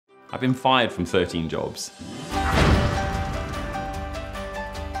I've been fired from 13 jobs.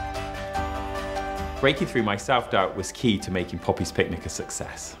 Breaking through my self-doubt was key to making Poppy's Picnic a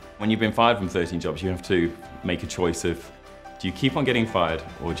success. When you've been fired from 13 jobs, you have to make a choice of, do you keep on getting fired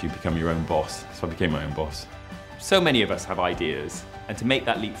or do you become your own boss? So I became my own boss. So many of us have ideas, and to make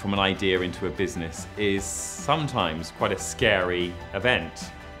that leap from an idea into a business is sometimes quite a scary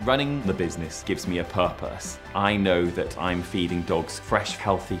event. Running the business gives me a purpose. I know that I'm feeding dogs fresh,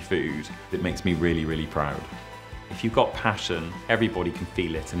 healthy food that makes me really, really proud. If you've got passion, everybody can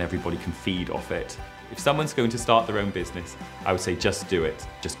feel it and everybody can feed off it. If someone's going to start their own business, I would say just do it,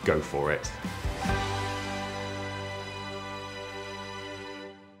 just go for it.